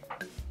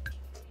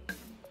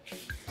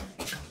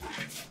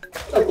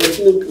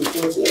 Continue with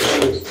what you are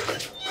doing.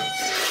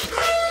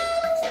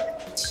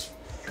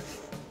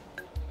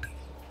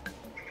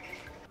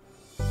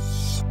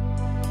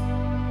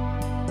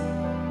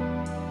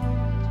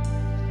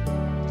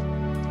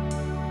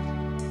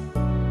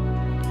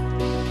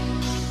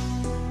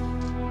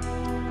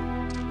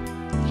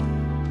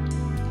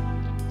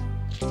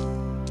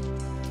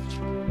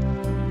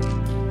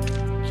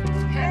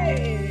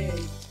 Hey,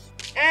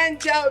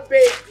 angel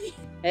baby.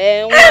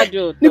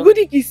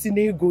 Nigudi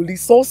kisine goli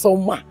so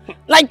soma.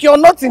 Like you're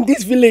not in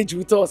this village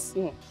with us.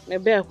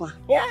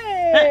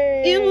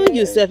 Yeah. Even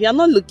yourself, you're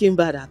not looking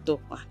bad at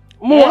all.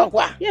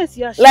 Yes,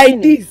 you are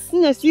like this.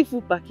 In a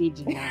seafood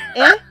packaging.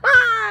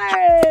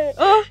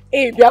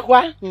 Hey,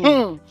 Biakwa.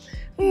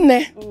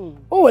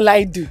 What will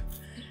I do?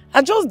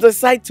 I just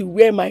decide to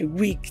wear my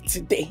wig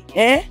today.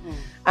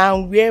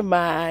 And wear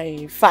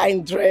my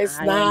fine dress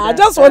now. I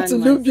just want to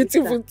look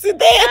beautiful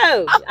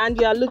today. And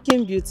you are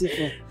looking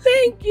beautiful.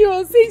 Thank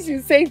you. Since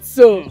you said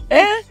so.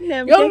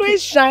 You're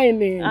always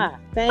shining.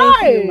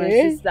 Thank you, my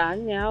sister.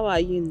 How are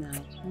you now?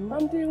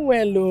 I'm doing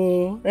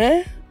well.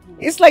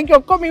 It's like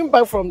you're coming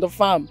back from the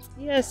farm.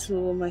 Yes,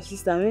 my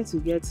sister. I went to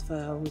get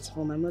firewood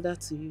for my mother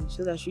to use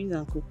so that she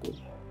can cook.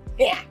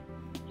 Yeah.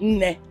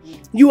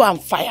 You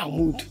and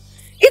firewood.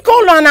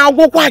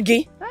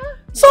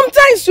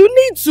 Sometimes you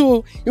need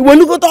to, when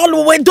you go all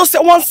the way, just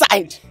one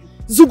side.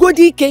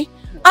 Zugodike.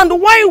 And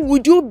why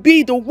would you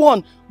be the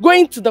one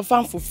going to the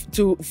farm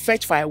to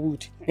fetch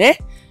firewood?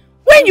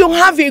 When you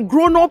have a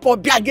grown-up or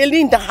biageli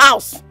in the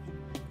house,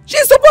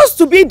 she's supposed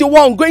to be the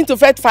one going to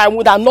fetch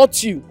firewood and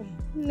not you.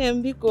 You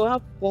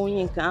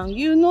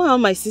know how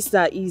my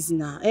sister is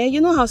now. You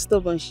know how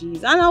stubborn she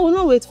is. And I will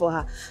not wait for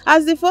her.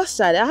 As the first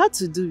child, I had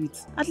to do it.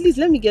 At least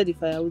let me get the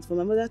firewood for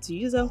my mother to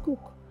use and cook.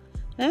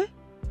 But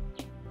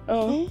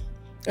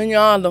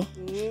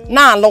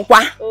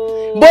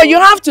you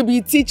have to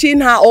be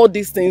teaching her all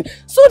these things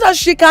so that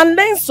she can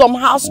learn some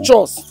house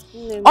chores.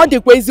 All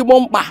the crazy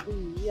bomba.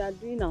 We are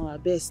doing our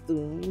best to.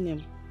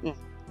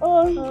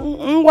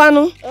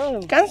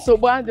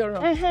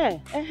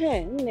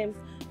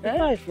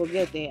 Before I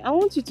forget, I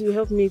want you to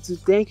help me to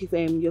thank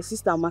your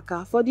sister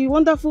Amaka for the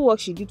wonderful work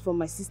she did for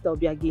my sister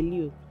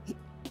Obiagelio.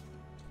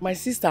 My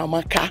sister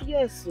Amaka?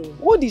 Yes.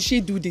 What did she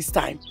do this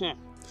time?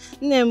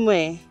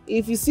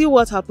 If you see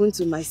what happened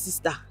to my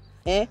sister,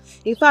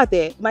 in fact,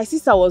 my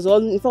sister was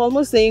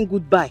almost saying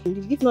goodbye.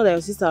 If not that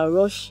your sister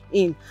rushed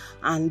in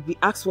and we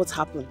asked what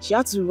happened, she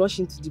had to rush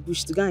into the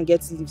bush to go and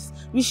get leaves,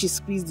 which she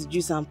squeezed the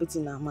juice and put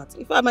in her mouth.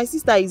 In fact, my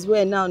sister is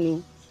well now,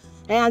 and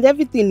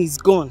everything is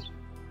gone.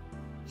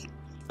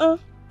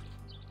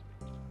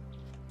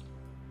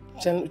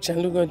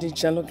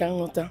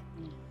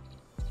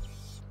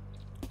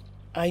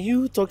 Are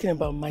you talking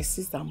about my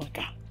sister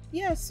Amaka?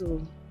 Yes,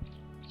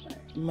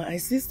 my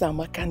sister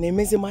Amaka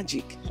nemeze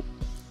magic.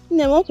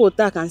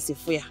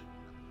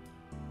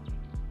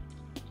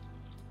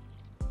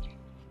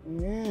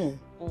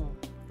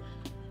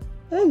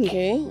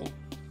 Okay.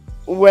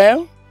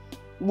 Well,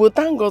 we'll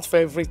thank God for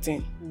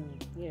everything.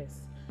 Yes.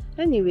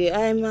 Anyway,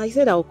 I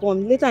said I'll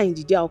come later in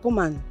the day. I'll come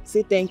and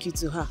say thank you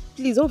to her.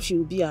 Please, hope she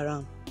will be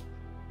around.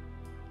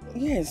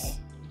 Yes.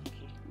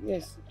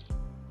 Yes.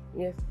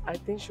 Yes, I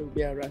think she'll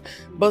be around.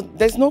 But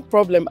there's no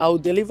problem. I'll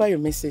deliver your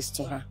message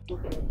to her.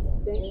 Okay.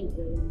 Thank you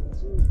very much.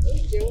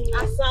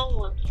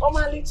 Asanwa.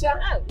 Omalicha.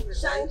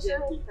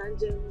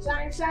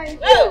 Shine.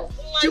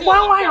 You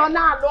want one or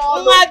not?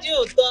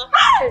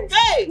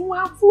 Hey. You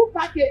want full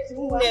package?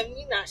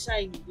 Me na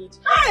shine good.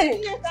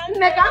 Hey.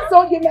 Neka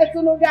so give me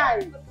to no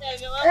guy.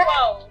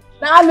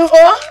 Now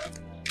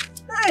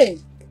Hey.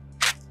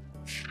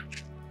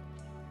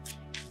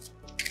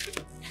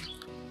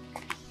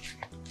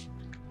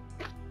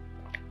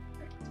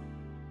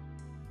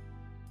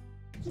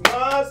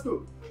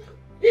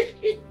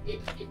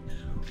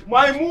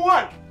 My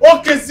one.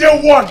 Okay, say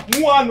one.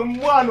 One.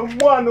 My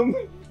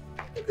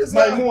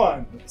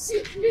one.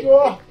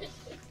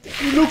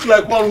 You look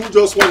like one who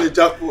just won a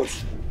jackpot.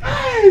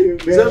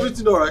 Is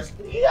everything alright?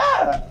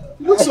 Yeah.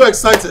 You look so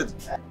excited.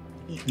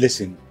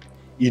 Listen,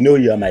 you know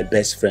you are my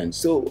best friend,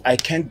 so I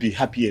can't be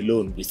happy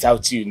alone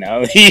without you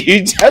now.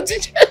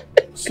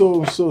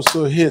 So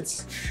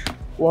hit.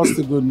 What's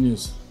the good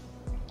news?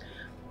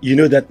 You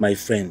know that my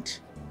friend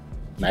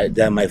I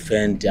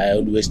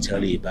always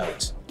tell you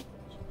about.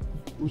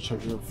 Which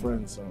of your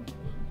friends?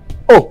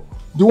 Oh,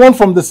 the one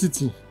from the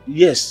city.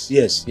 Yes.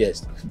 The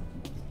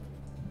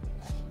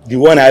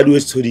one I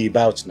always told you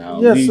about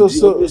now. Yes, we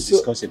always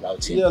discuss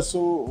about him. Yeah,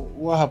 so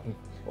what happened?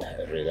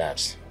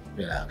 Relax.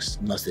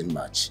 Nothing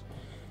much.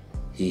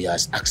 He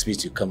has asked me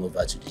to come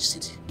over to the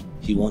city.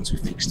 He wants to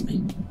fix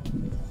me.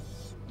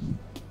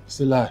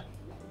 It's a lie.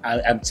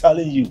 I'm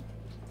telling you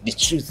the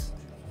truth.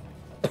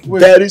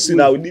 Very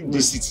soon I will leave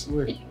the city.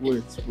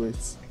 Wait.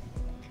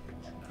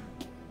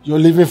 You're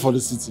leaving for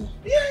the city?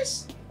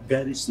 Yes.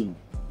 Very soon.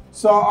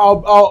 So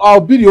I'll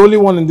be the only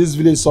one in this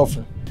village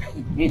suffering.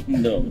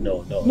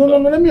 No.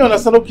 Let me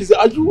understand. Okay, so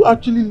are you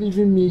actually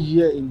leaving me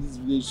here in this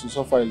village to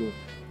suffer alone?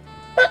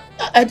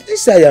 At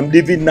least I am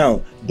leaving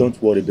now. Don't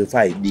worry, before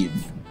I leave,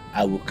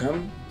 I will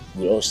come.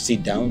 We'll all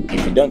sit down.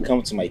 If you don't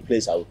come to my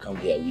place, I will come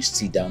here. We'll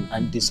sit down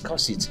and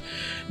discuss it.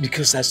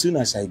 Because as soon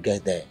as I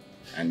get there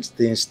and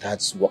things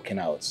starts working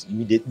out,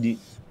 immediately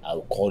I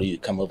will call you,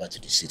 come over to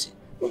the city.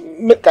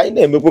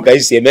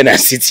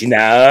 City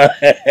now.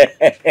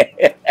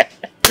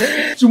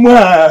 Come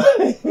on,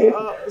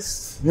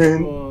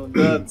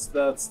 that's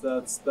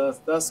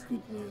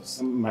good news.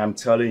 I'm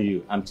telling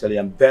you, I'm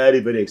very,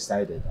 very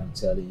excited. I'm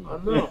telling you. I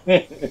know.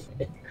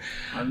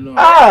 I know.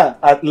 Ah,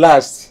 at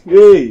last.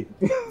 Hey.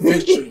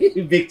 Victory.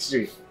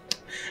 Victory.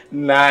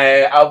 Nah,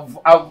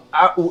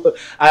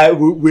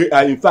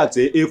 in fact,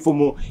 if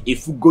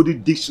you go to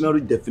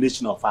dictionary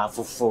definition of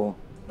Afufu,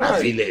 a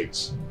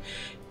village.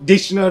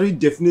 Dictionary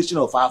definition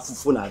of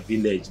Afufu, a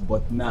village,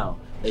 but now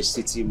a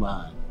city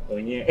man. Oh,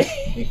 yeah.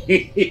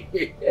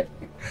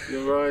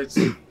 You're right.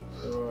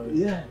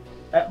 Yeah.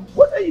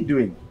 What are you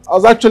doing? I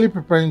was actually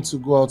preparing to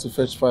go out to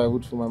fetch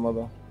firewood for my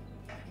mother.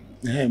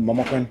 Hey,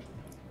 Mama Kwan.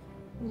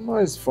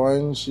 Mama is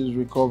fine. She's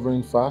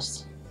recovering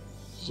fast.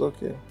 It's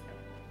okay.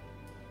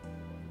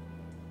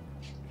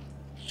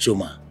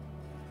 Choma,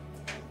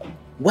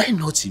 why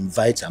not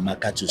invite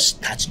Amaka to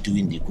start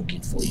doing the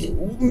cooking for you?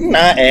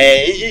 Nah,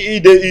 he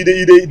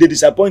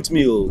disappoint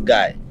me, oh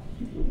guy.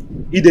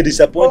 He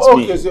disappoint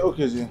me.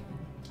 Okay.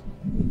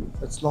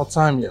 It's not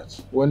time yet.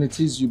 When it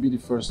is, you'll be the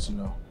first to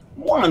know.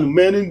 One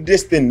man,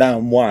 this thing now,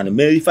 one.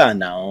 Very far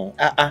now.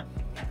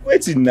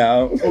 Waiting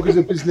now. Okay,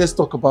 so please let's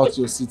talk about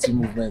your city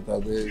movement,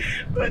 babe.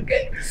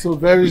 Okay. So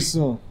very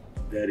soon.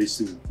 Very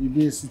soon. You'll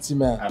be a city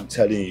man. I'm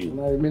telling you.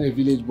 And I remain a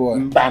village boy.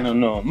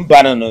 Mbano.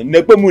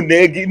 Nepomu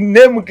negi,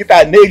 nemu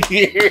kita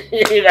negi.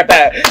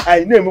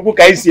 I nemu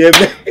kuka isi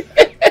ebe.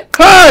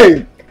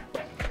 Hey!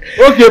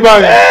 Okay,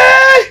 bye.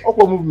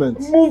 What movement?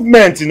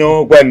 Movement, you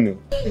know, when.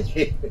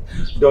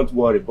 Don't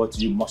worry, but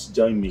you must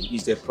join me.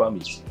 It's a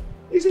promise.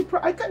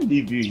 I can't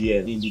leave you here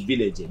in the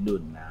village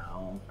alone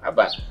now.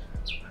 Aba,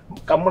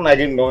 come on, I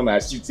didn't know na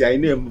city. I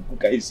know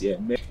kuka isi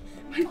ebe.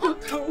 My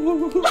daughter.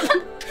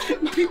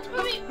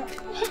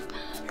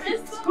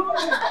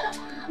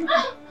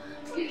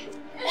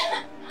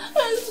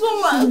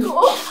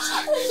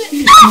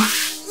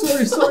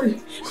 Sorry.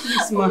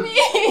 Please,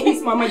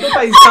 ma. My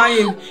daughter is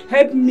dying.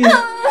 Help me.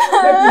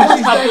 What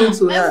happened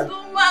to her?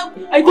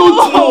 I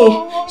don't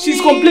know.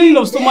 She's complaining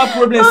of stomach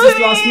problems since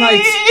last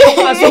night.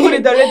 And somebody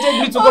directed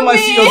me to come and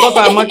see your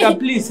daughter, Amaka.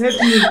 Please, help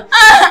me.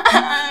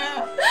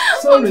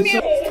 Sorry.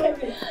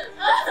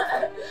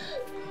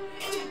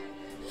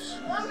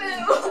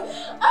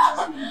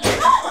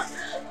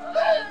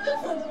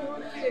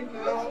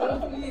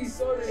 Please,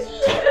 sorry.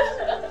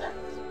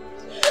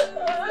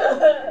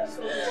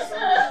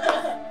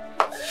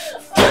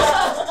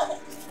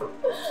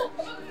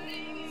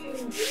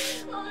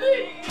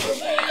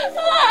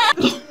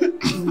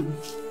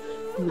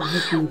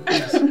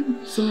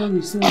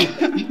 Sorry.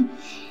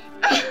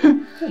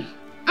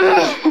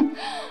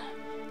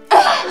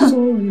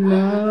 Sorry,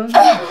 ma.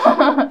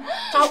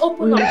 I'll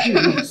open up.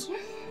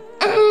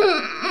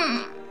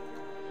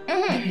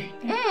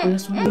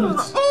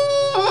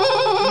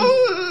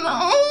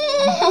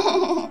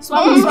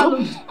 Swallow.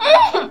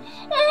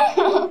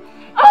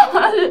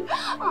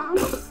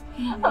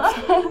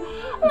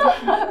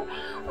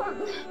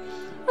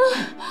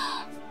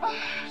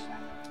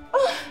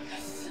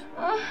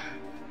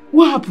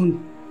 What happened?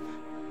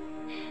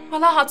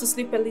 Allow her to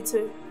sleep a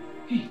little.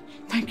 Hey,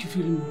 thank you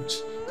very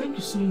much. Thank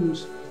you so much.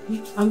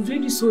 I'm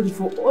really sorry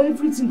for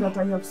everything that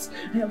I have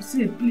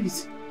said,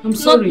 please. I'm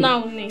sorry.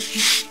 Not now, Nick.